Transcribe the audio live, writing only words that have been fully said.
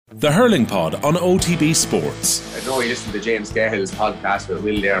The Hurling Pod on OTB Sports. I know you listened to James Cahill's podcast with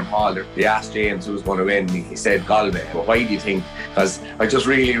Will there and Paul. They asked James who was going to win. He said Galway. But why do you think? Because I just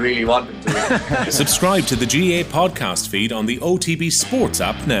really want them to win. Subscribe to the GA podcast feed on the OTB Sports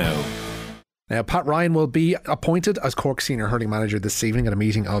app now. Now, Pat Ryan will be appointed as Cork Senior Hurling Manager this evening at a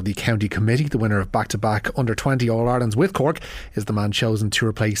meeting of the County Committee. The winner of back-to-back Under-20 All-Irelands with Cork is the man chosen to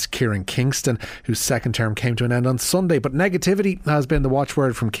replace Kieran Kingston, whose second term came to an end on Sunday. But negativity has been the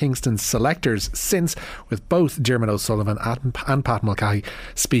watchword from Kingston's selectors since, with both Diarmuid O'Sullivan and Pat Mulcahy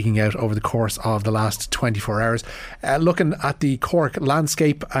speaking out over the course of the last 24 hours. Looking at the Cork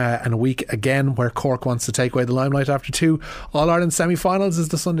landscape in a week again where Cork wants to take away the limelight after two All-Ireland semi-finals is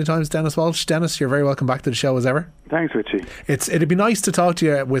the Sunday Times' Denis Walsh. Dennis, you're very welcome back to the show as ever. Thanks, Richie. It'd be nice to talk to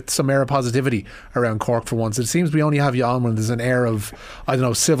you with some air of positivity around Cork for once. It seems we only have you on when there's an air of, I don't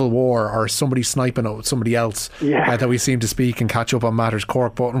know, civil war or somebody sniping at somebody else that we seem to speak and catch up on matters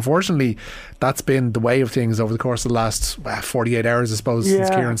Cork. But unfortunately, that's been the way of things over the course of the last 48 hours, I suppose,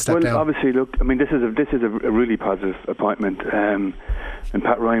 since Kieran stepped down. Obviously, look, I mean, this is a really positive appointment. And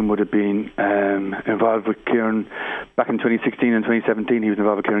Pat Ryan would have been involved with Kieran back in 2016 and 2017. He was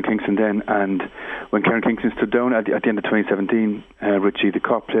involved with Kieran Kingston then, and when Kieran Kingston stood down at the end of 2017, Richie, the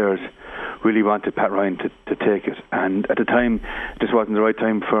Cork players really wanted Pat Ryan to take it, and at the time this wasn't the right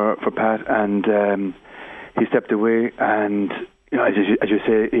time for Pat, and he stepped away, and you know, as you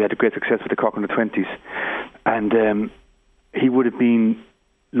say, he had a great success with the Cork Under-20s, and he would have been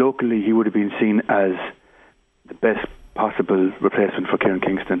locally, he would have been seen as the best possible replacement for Kieran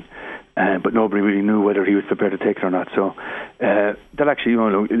Kingston, but nobody really knew whether he was prepared to take it or not. So that actually,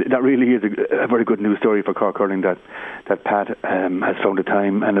 that really is a very good news story for Cork hurling, that Pat has found the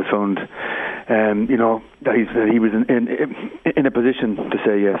time and has found, that he was in a position to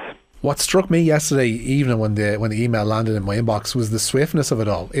say yes. What struck me yesterday evening when the email landed in my inbox was the swiftness of it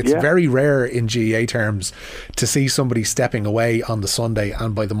all. It's very rare in GAA terms to see somebody stepping away on the Sunday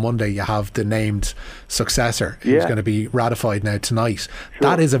and by the Monday you have the named successor who's going to be ratified now tonight. Sure.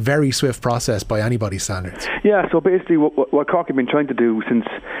 That is a very swift process by anybody's standards. Yeah, so basically what Cork have been trying to do since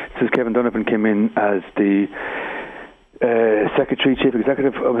Kevin Donovan came in as the Secretary, Chief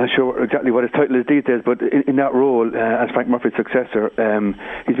Executive, I'm not sure exactly what his title is these days, but in that role as Frank Murphy's successor,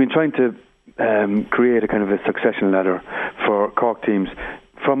 he's been trying to create a kind of a succession ladder for Cork teams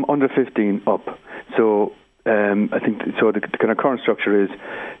from under 15 up. So I think so. The kind of current structure is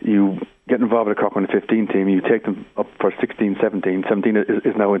you get involved with a Cork under 15 team, you take them up for 16, 17. 17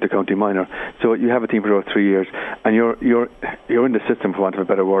 is now into county minor. So you have a team for about 3 years, and you're in the system, for want of a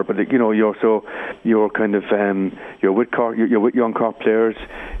better word. But you're kind of you're with Cork, you're with young Cork players,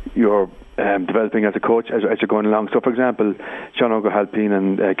 you're developing as a coach as you're going along. So, for example, Sean O'Halpine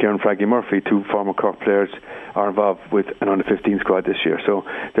and Kieran Fraggy Murphy, two former Cork players, are involved with an under-15 squad this year. So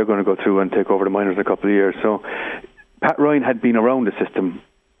they're going to go through and take over the minors in a couple of years. So Pat Ryan had been around the system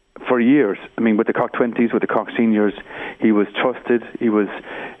for years. I mean, with the Cork 20s, with the Cork seniors, he was trusted, he was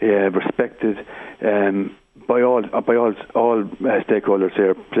respected by all stakeholders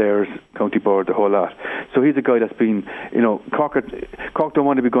here, players, county board, the whole lot. So he's a guy that's been, Cork don't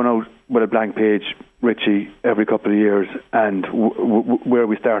want to be going out with a blank page, Richie, every couple of years, and where are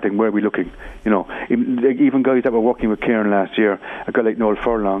we starting, where are we looking? Even guys that were working with Kieran last year, a guy like Noel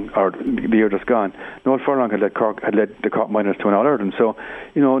Furlong, or the year just gone, Noel Furlong had led the Cork minors to an All-Ireland. So,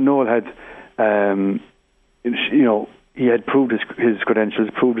 Noel had, he had proved his credentials,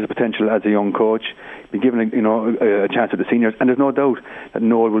 proved his potential as a young coach, been given a chance at the seniors, and there's no doubt that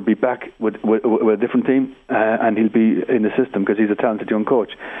Noel will be back with a different team, and he'll be in the system because he's a talented young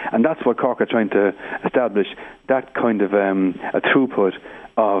coach, and that's what Cork are trying to establish, that kind of a throughput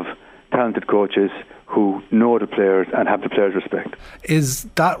of talented coaches who know the players and have the players' respect. Is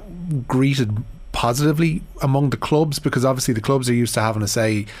that greeted positively among the clubs? Because obviously the clubs are used to having a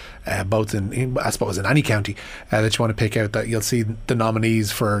say both in I suppose in any county that you want to pick out, that you'll see the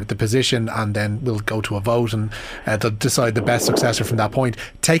nominees for the position and then we'll go to a vote and they'll decide the best successor from that point.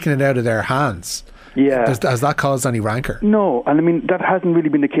 Taking it out of their hands, has that caused any rancour? No, and I mean that hasn't really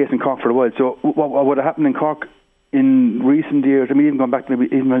been the case in Cork for a while. So what would have happened in Cork in recent years, I mean, even going back to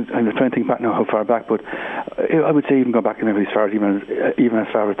maybe, I'm trying to think back now how far back, but I would say even going back maybe as far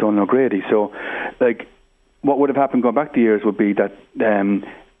as Donald O'Grady. So, like, what would have happened going back the years would be that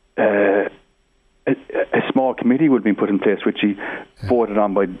a small committee would be put in place, which he voted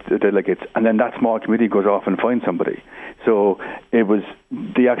on by the delegates, and then that small committee goes off and finds somebody. So it was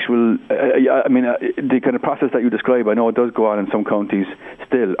the actual, the kind of process that you describe. I know it does go on in some counties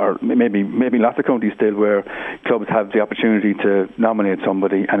still, or maybe lots of counties still, where clubs have the opportunity to nominate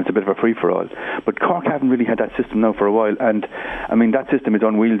somebody, and it's a bit of a free-for-all. But Cork haven't really had that system now for a while, and I mean that system is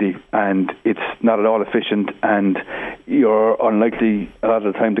unwieldy, and it's not at all efficient, and you're unlikely a lot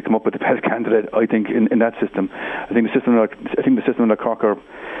of the time to come up with the best candidate. I think in that system, I think the system that Cork are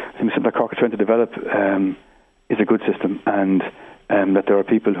trying to develop is a good system, and that there are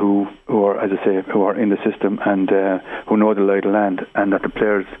people who are, as I say, who are in the system and who know the lay of the land, and that the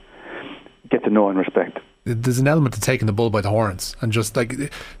players get to know and respect. There's an element to taking the bull by the horns and just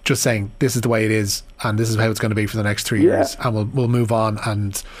saying this is the way it is and this is how it's going to be for the next 3 years, and we'll move on.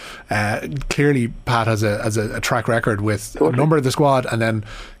 And clearly Pat has a track record with a number of the squad, and then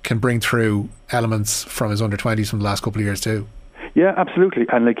can bring through elements from his under-20s from the last couple of years too. Yeah, absolutely.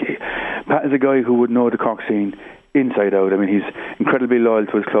 And Pat is a guy who would know the Cork scene inside out. I mean, he's incredibly loyal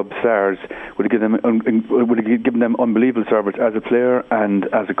to his club. Stars would have given them unbelievable service as a player and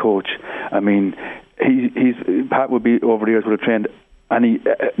as a coach. I mean, Pat would be, over the years, would have trained any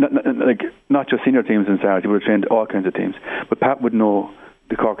not just senior teams in Stars. He would have trained all kinds of teams. But Pat would know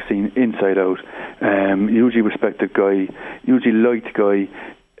the Cork scene inside out. Hugely respected guy, hugely liked guy.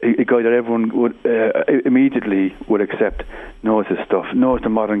 A guy that everyone would immediately would accept, knows his stuff, knows the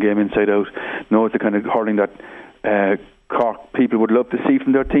modern game inside out, knows the kind of hurling that Cork people would love to see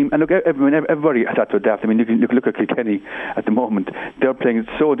from their team. And look, everybody has had to adapt. I mean, you can look at Kilkenny at the moment. They're playing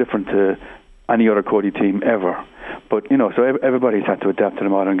so different to any other Cody team ever. But so everybody's had to adapt to the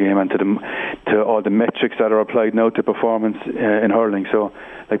modern game and to all the metrics that are applied now to performance in hurling. So,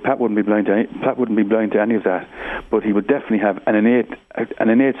 Pat wouldn't be blind to any of that. But he would definitely have an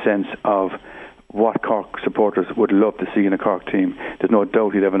innate sense of what Cork supporters would love to see in a Cork team. There's no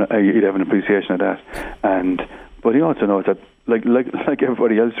doubt he'd have an appreciation of that. But he also knows that, like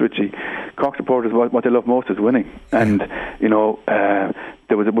everybody else, Richie, Cork supporters, what they love most is winning. And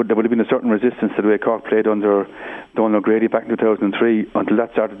there would have been a certain resistance to the way Cork played under Donald O'Grady back in 2003 until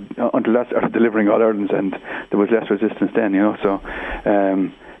that started delivering All Irelands, and there was less resistance then. So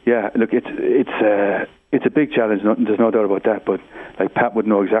look, it's a big challenge. There's no doubt about that. But Pat would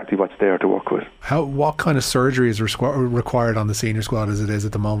know exactly what's there to work with. What kind of surgery is required on the senior squad as it is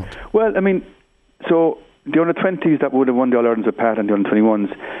at the moment? Well, I mean, so the under-20s that would have won the All-Irelands with Pat and the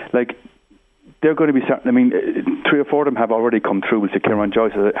under-21s, they're going to be certain. I mean, 3 or 4 of them have already come through. So Kieran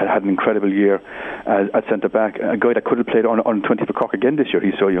Joyce had an incredible year at centre-back, a guy that could have played on 20 for Cork again this year.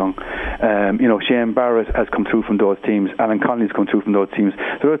 He's so young. Shane Barrett has come through from those teams. Alan Connolly's come through from those teams.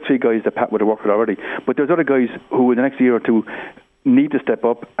 There are 3 guys that Pat would have worked with already. But there's other guys who in the next year or two need to step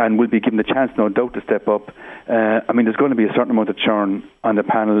up and will be given the chance, no doubt, to step up. There's going to be a certain amount of churn on the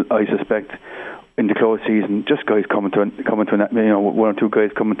panel, I suspect, in the close season. Just guys coming to 1 or 2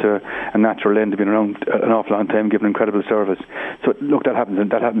 guys coming to a natural end. They've been around an awful long time, giving incredible service. So look, that happens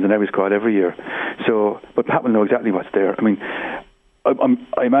in every squad every year. So, but Pat will know exactly what's there. I mean,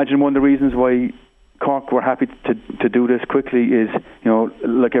 I imagine one of the reasons why Cork were happy to do this quickly is,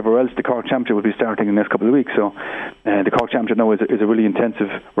 like everywhere else, the Cork Championship will be starting in the next couple of weeks. So the Cork Championship now is a really intensive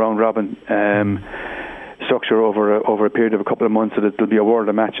round robin structure over a period of a couple of months, so that there'll be a world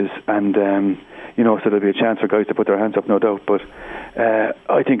of matches, and so there'll be a chance for guys to put their hands up, no doubt. But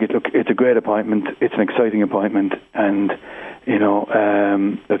I think it's a great appointment. It's an exciting appointment, and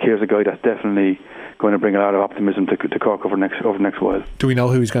look, here's a guy that's definitely going to bring a lot of optimism to Cork over the next while. Do we know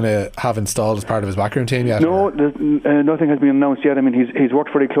who he's going to have installed as part of his backroom team yet? No, nothing has been announced yet. I mean, he's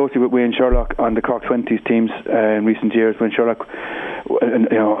worked very closely with Wayne Sherlock on the Cork 20s teams in recent years. Wayne Sherlock,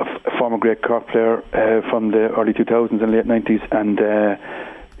 a former great Cork player from the early 2000s and late 90s, and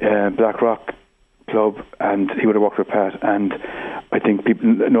Blackrock club, and he would have worked with Pat. And I think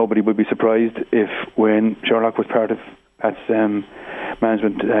nobody would be surprised if Wayne Sherlock was part of Pat's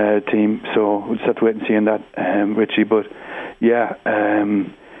management team. So we'll just have to wait and see on that, Richie. But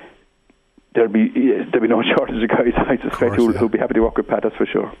there'll be no shortage of guys, I suspect, who'll be happy to work with Pat, that's for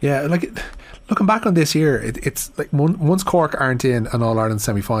sure. Yeah, looking back on this year, it's like once Cork aren't in an All-Ireland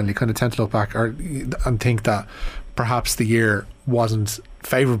semi-final, you kind of tend to look back and think that perhaps the year wasn't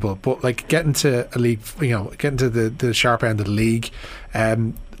favourable. But getting to a league, getting to the sharp end of the league,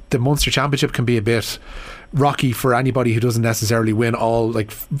 the Munster Championship can be a bit rocky for anybody who doesn't necessarily win all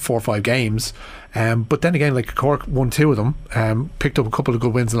 4 or 5 games, but then again, Cork won 2 of them, picked up a couple of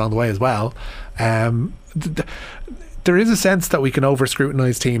good wins along the way as well. There is a sense that we can over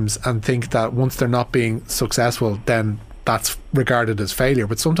scrutinise teams and think that once they're not being successful, then that's regarded as failure.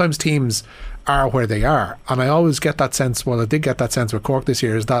 But sometimes teams are where they are. And I always get that sense, well, I did get that sense with Cork this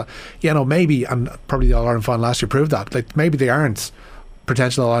year, is that, maybe, and probably the All-Ireland final last year proved that, like maybe they aren't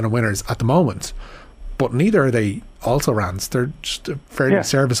potential All-Ireland winners at the moment, but neither are they also-rans. They're just a fairly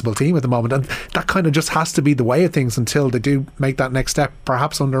serviceable team at the moment, and that kind of just has to be the way of things until they do make that next step,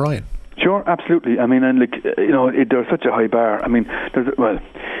 perhaps under Ryan. Sure, absolutely. I mean, and there's such a high bar. I mean,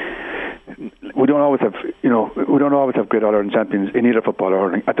 we don't always have great All-Ireland champions in either football or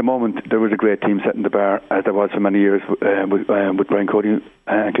hurling. At the moment, there was a great team setting the bar, as there was for many years with Brian Cody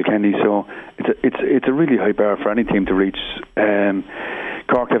and Kilkenny. So it's a really high bar for any team to reach.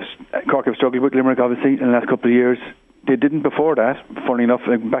 Cork have struggled with Limerick, obviously, in the last couple of years. They didn't before that. Funnily enough,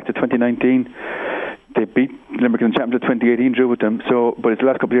 back to 2019. They beat Limerick in the Championship 2018, drew with them. So, but it's the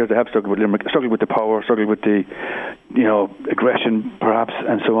last couple of years they have struggled with Limerick, struggled with the power, struggled with the, aggression perhaps,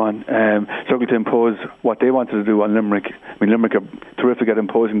 and so on. Struggled to impose what they wanted to do on Limerick. I mean, Limerick are terrific at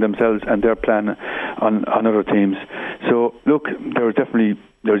imposing themselves and their plan on other teams. So, look,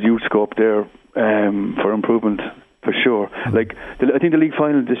 there's youth scope there for improvement, for sure. Like, I think the league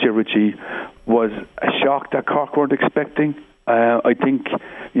final this year, Richie, was a shock that Cork weren't expecting. I think,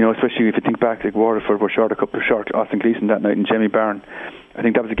 especially if you think back, like Waterford were short Austin Gleeson that night and Jamie Barron. I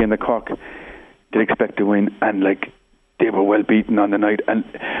think that was a game that Cork did expect to win, and like they were well beaten on the night. And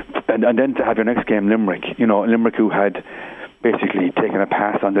then to have your next game, Limerick, Limerick, who had basically taken a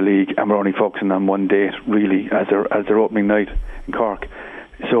pass on the league and were only focusing on one date really as their opening night in Cork.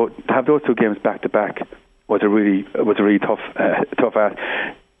 So to have those two games back to back was a really tough ask.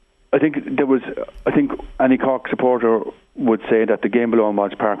 I think any Cork supporter would say that the game below in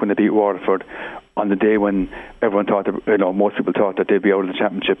Walsh Park when they beat Waterford on the day when everyone thought that, most people thought that they'd be out of the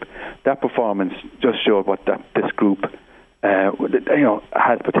championship, that performance just showed what this group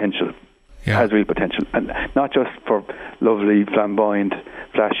has potential. Has real potential, and not just for lovely, flamboyant,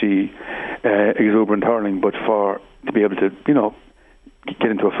 flashy, exuberant hurling, but to be able to get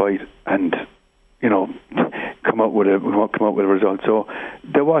into a fight and come out with a result. So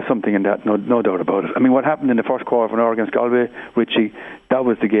there was something in that, no doubt about it. I mean, what happened in the first quarter of an hour against Galway, Richie, that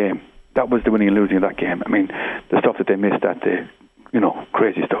was the game. That was the winning and losing of that game. I mean, the stuff that they missed that day,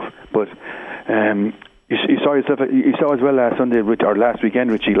 crazy stuff. But you saw as well last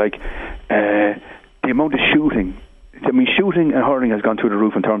weekend, Richie, like the amount of shooting. I mean, shooting and hurling has gone through the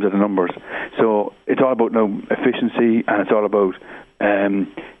roof in terms of the numbers. So it's all about now efficiency, and it's all about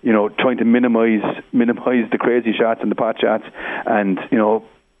trying to minimise the crazy shots and the pot shots, and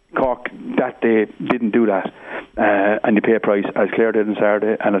Cork that day didn't do that, and you pay a price, as Clare did on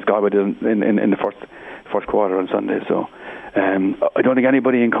Saturday and as Galway did in the first quarter on Sunday. So I don't think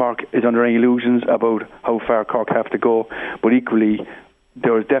anybody in Cork is under any illusions about how far Cork have to go, but equally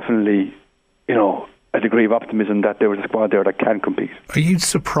there is definitely a degree of optimism that there was a squad there that can compete. Are you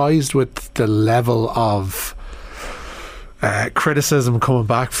surprised with the level of criticism coming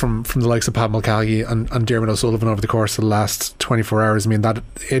back from the likes of Pat Mulcahy and Dermot O'Sullivan over the course of the last 24 hours? I mean, that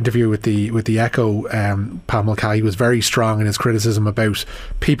interview with the Echo, Pat Mulcahy was very strong in his criticism about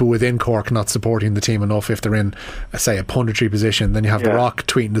people within Cork not supporting the team enough if they're in, say, a punditry position. Then you have The Rock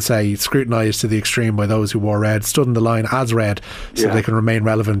tweeting to say, scrutinised to the extreme by those who wore red, stood in the line as red so they can remain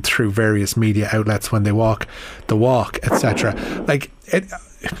relevant through various media outlets when they walk the walk, etc. Like,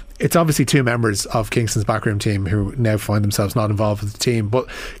 it's obviously two members of Kingston's backroom team who now find themselves not involved with the team, but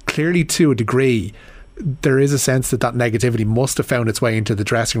clearly to a degree there is a sense that negativity must have found its way into the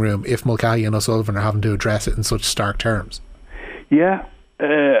dressing room if Mulcahy and O'Sullivan are having to address it in such stark terms. Yeah,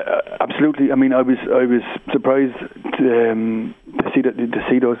 absolutely. I mean, I was surprised to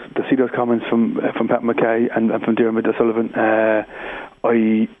see those comments from Pat Mulcahy and from Dermot O'Sullivan. I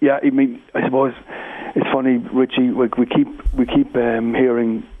suppose it's funny, Richie. We keep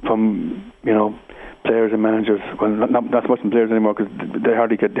hearing from players and managers. Well, not so much from players anymore because they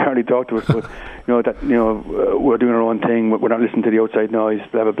hardly talk to us. But we're doing our own thing. We're not listening to the outside noise.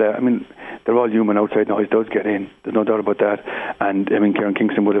 Blah blah blah. I mean, they're all human. Outside noise does get in. There's no doubt about that. And I mean, Kieran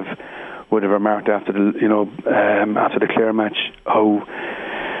Kingston would have remarked after the Clare match how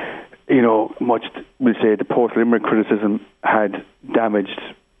much we'll say the post Limerick criticism had damaged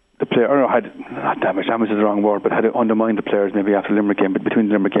the player, or not damage is the wrong word, but had it undermined the players maybe after the Limerick game, but between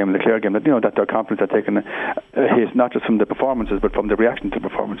the Limerick game and the Clare game, that that their confidence had taken a hit, not just from the performances but from the reaction to the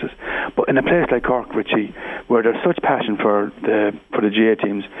performances. But in a place like Cork, Richie, where there's such passion for the GA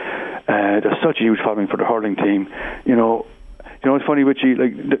teams, there's such a huge following for the hurling team. It's funny, Richie,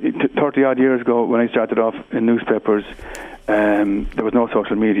 like 30 odd years ago when I started off in newspapers, there was no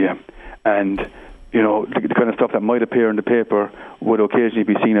social media, and the kind of stuff that might appear in the paper would occasionally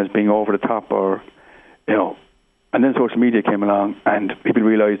be seen as being over the top or And then social media came along, and people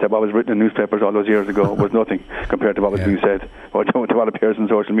realised that what was written in newspapers all those years ago was nothing compared to what was being said, or to what appears in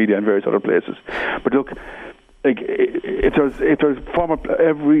social media and various other places. But look, like, if there's former,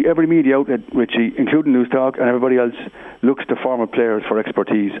 every media outlet, Richie, including News Talk and everybody else, looks to former players for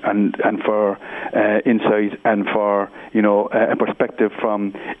expertise and for insight and for a perspective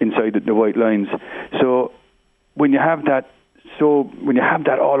from inside the white lines. So when you have that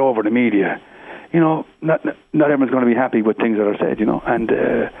all over the media, not everyone's going to be happy with things that are said, and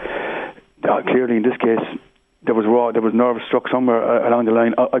clearly in this case there was nerves struck somewhere along the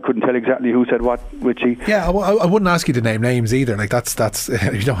line. I couldn't tell exactly who said what, Richie. Yeah, I wouldn't ask you to name names either. Like that's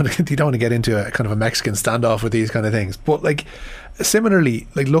you don't want to get into a kind of a Mexican standoff with these kind of things. But like similarly,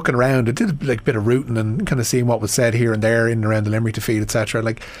 like looking around, I did like a bit of rooting and kind of seeing what was said here and there in and around the Limerick defeat, etc.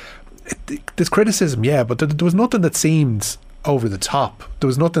 Like there's criticism, yeah, but there was nothing that seemed over the top. There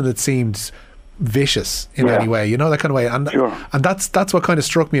was nothing that seemed vicious in any way, that kind of way, and sure. And that's what kind of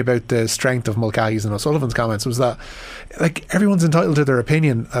struck me about the strength of Mulcahy's and O'Sullivan's comments, was that like everyone's entitled to their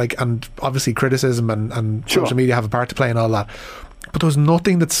opinion, like, and obviously criticism and sure. social media have a part to play in all that, but there was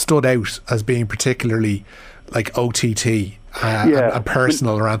nothing that stood out as being particularly like OTT and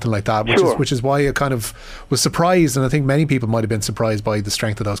personal or anything like that, which is why I kind of was surprised, and I think many people might have been surprised by the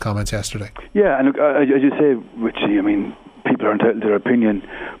strength of those comments yesterday. Yeah, and look, as you say, Richie, I mean, people are entitled to their opinion,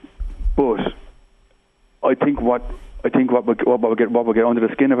 but I think what will get under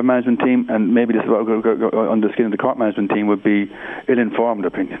the skin of a management team, and maybe this is what will go under the skin of the Cork management team, would be ill-informed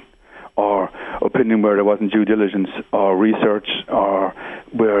opinion, or opinion where there wasn't due diligence or research, or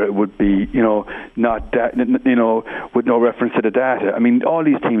where it would be not with no reference to the data. I mean, all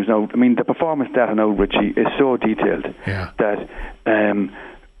these teams now. I mean, the performance data now, Richie, is so detailed that.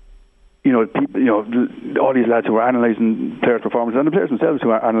 All these lads who are analysing players' performances, and the players themselves who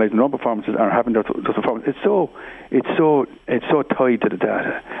are analysing their own performances, are having their performances. It's so tied to the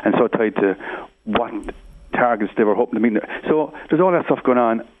data and so tied to what targets they were hoping to meet. So there's all that stuff going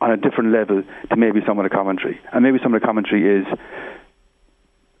on a different level to maybe some of the commentary, and maybe some of the commentary is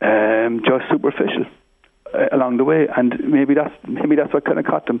just superficial along the way, and maybe that's what kind of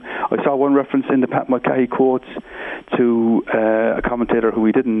caught them. I saw one reference in the Pat Mulcahy quotes to a commentator who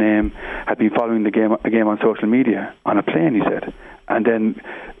he didn't name had been following a game on social media on a plane, he said, and then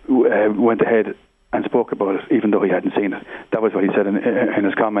went ahead and spoke about it even though he hadn't seen it. That was what he said in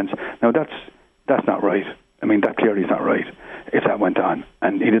his comments. Now that's not right. I mean, that clearly is not right if that went on,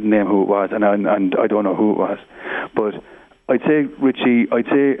 and he didn't name who it was, and I don't know who it was. But I'd say, Richie,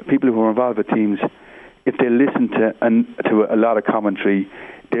 people who are involved with teams, if they listen to a lot of commentary,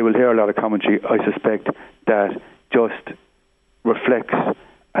 they will hear a lot of commentary, I suspect, that just reflects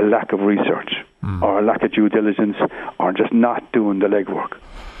a lack of research or a lack of due diligence, or just not doing the legwork.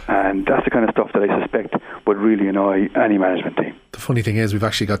 And that's the kind of stuff that I suspect would really annoy any management team. The funny thing is, we've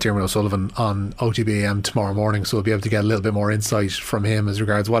actually got Diarmuid O'Sullivan on OTBAM tomorrow morning, so we'll be able to get a little bit more insight from him as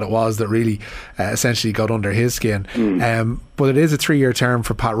regards what it was that really essentially got under his skin. But it is a 3-year term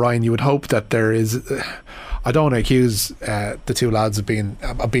for Pat Ryan. You would hope that there is... I don't want to accuse the two lads of being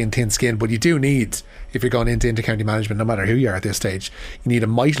thin-skinned, but you do need, if you're going into inter-county management, no matter who you are at this stage, you need a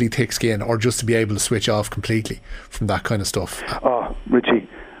mightily thick skin, or just to be able to switch off completely from that kind of stuff. Oh, Richie,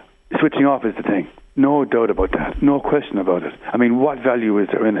 switching off is the thing. No doubt about that. No question about it. I mean, what value is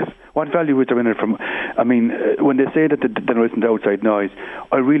there in it? What value is there in it from... I mean, when they say that there isn't outside noise,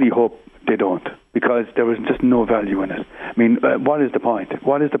 I really hope they don't, because there is just no value in it. I mean, what is the point?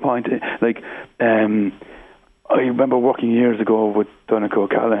 What is the point? Like, I remember working years ago with Donnacha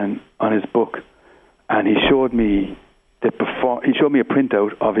O'Callaghan on his book, and he showed me a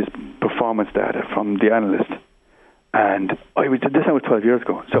printout of his performance data from the analyst. And this was 12 years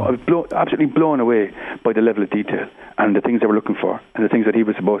ago, so I was absolutely blown away by the level of detail and the things they were looking for and the things that he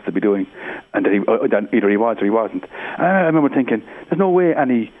was supposed to be doing, and that either he was or he wasn't. And I remember thinking, there's no way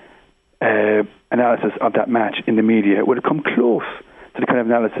any analysis of that match in the media would have come close to the kind of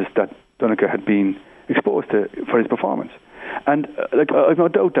analysis that Donnacha had been exposed to for his performance. And I've no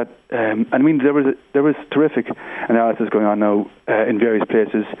doubt that I mean, there was terrific analysis going on now in various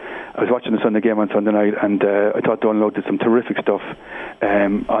places. I was watching the Sunday game on Sunday night, and I thought Donald did some terrific stuff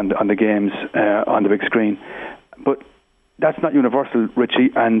on the games on the big screen. But that's not universal,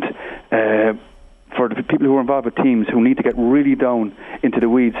 Richie, and for the people who are involved with teams who need to get really down into the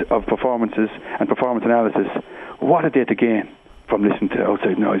weeds of performances and performance analysis, what are they to gain from listening to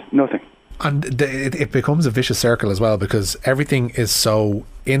outside noise? Nothing. And it becomes a vicious circle as well, because everything is so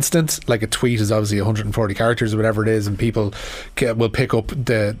instant. Like a tweet is obviously 140 characters or whatever it is, and people will pick up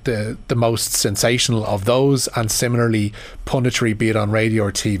the most sensational of those. And similarly, punditry, be it on radio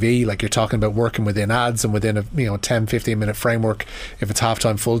or TV, like you're talking about working within ads and within a 10-15 minute framework if it's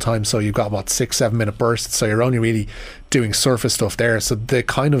half-time, full-time, so you've got 6-7 minute bursts, so you're only really doing surface stuff there. So the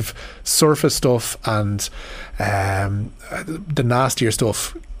kind of surface stuff and the nastier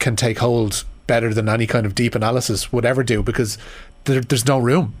stuff can take hold better than any kind of deep analysis would ever do, because there's no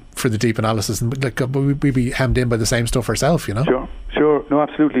room for the deep analysis, and like we'd be hemmed in by the same stuff ourselves, Sure, no,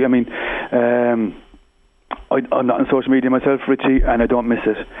 absolutely. I mean, I'm not on social media myself, Richie, and I don't miss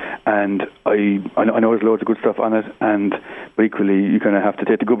it. And I know there's loads of good stuff on it, but equally you kind of have to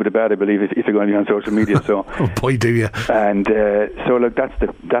take the good with the bad, I believe, if you're going to be on social media. So, oh boy, do you? And so look, that's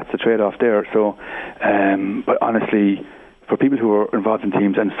the trade-off there. So, but honestly, for people who are involved in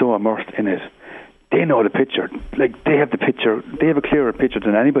teams and so immersed in it, they know the picture. Like, they have the picture. They have a clearer picture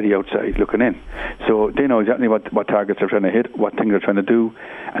than anybody outside looking in. So they know exactly what targets they're trying to hit, what things they're trying to do,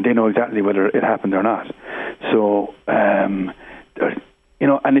 and they know exactly whether it happened or not. So, and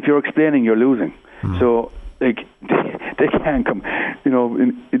if you're explaining, you're losing. So, like, they can't come,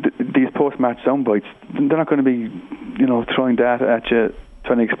 these post-match sound bites, they're not going to be, throwing data at you,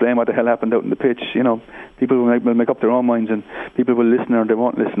 trying to explain what the hell happened out in the pitch. People will make up their own minds, and people will listen or they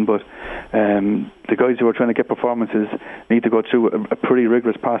won't listen. But the guys who are trying to get performances need to go through a pretty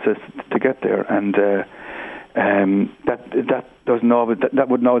rigorous process to get there, and that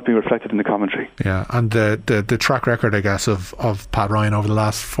wouldn't always be reflected in the commentary. Yeah, and the track record, I guess, of Pat Ryan over the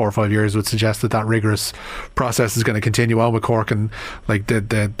last 4 or 5 years would suggest that rigorous process is going to continue on with Cork. And like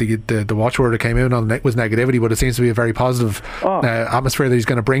the watchword that came in on it was negativity, but it seems to be a very positive atmosphere that he's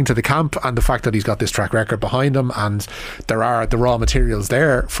going to bring to the camp, and the fact that he's got this track record behind him, and there are the raw materials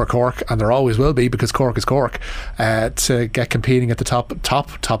there for Cork, and there always will be, because Cork is Cork, to get competing at the top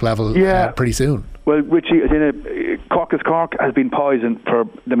level pretty soon. Well, Richie, Cork is Cork has been poisoned for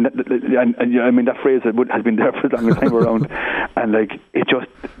that phrase has been there for as long as I'm around, and like, it just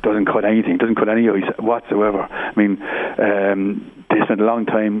doesn't cut anything, doesn't cut any ice whatsoever. I mean, they spent a long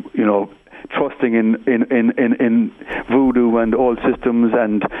time, trusting in voodoo and old systems,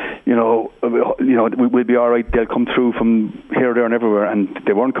 and we'll be all right. They'll come through from here, there, and everywhere, and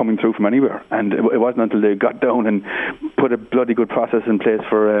they weren't coming through from anywhere. And it wasn't until they got down and put a bloody good process in place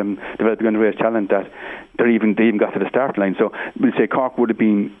for developing underage talent that they even got to the start line. So we'll say Cork would have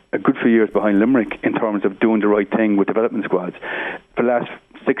been a good few years behind Limerick in terms of doing the right thing with development squads. For the last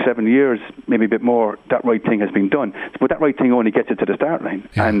 6-7 years, maybe a bit more, that right thing has been done. But that right thing only gets it to the start line.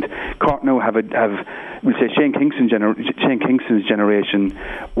 Yeah. And Cork now have we'll say Shane Kingston's generation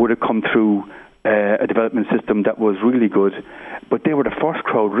would have come through a development system that was really good, but they were the first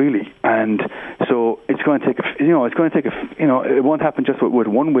crowd really, and so it's going to take it won't happen just with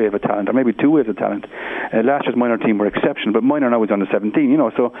one wave of talent, or maybe two waves of talent. Last year's minor team were exceptional, but minor now is under 17,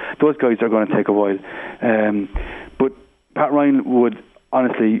 so those guys are going to take a while. But Pat Ryan would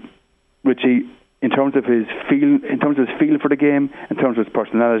honestly, Richie, in terms of his feel for the game, in terms of his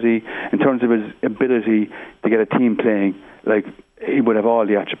personality, in terms of his ability to get a team playing, like, he would have all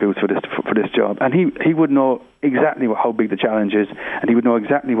the attributes for this job, and he would know exactly how big the challenge is, and he would know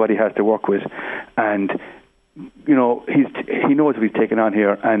exactly what he has to work with, and he knows what he's taken on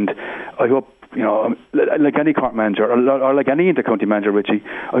here. And I hope, like any Cork manager or like any inter-county manager, Richie,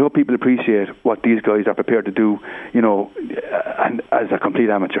 I hope people appreciate what these guys are prepared to do, and as a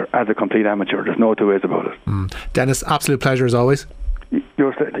complete amateur, there's no two ways about it. Dennis, absolute pleasure as always.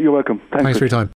 You're welcome. Thanks for your time.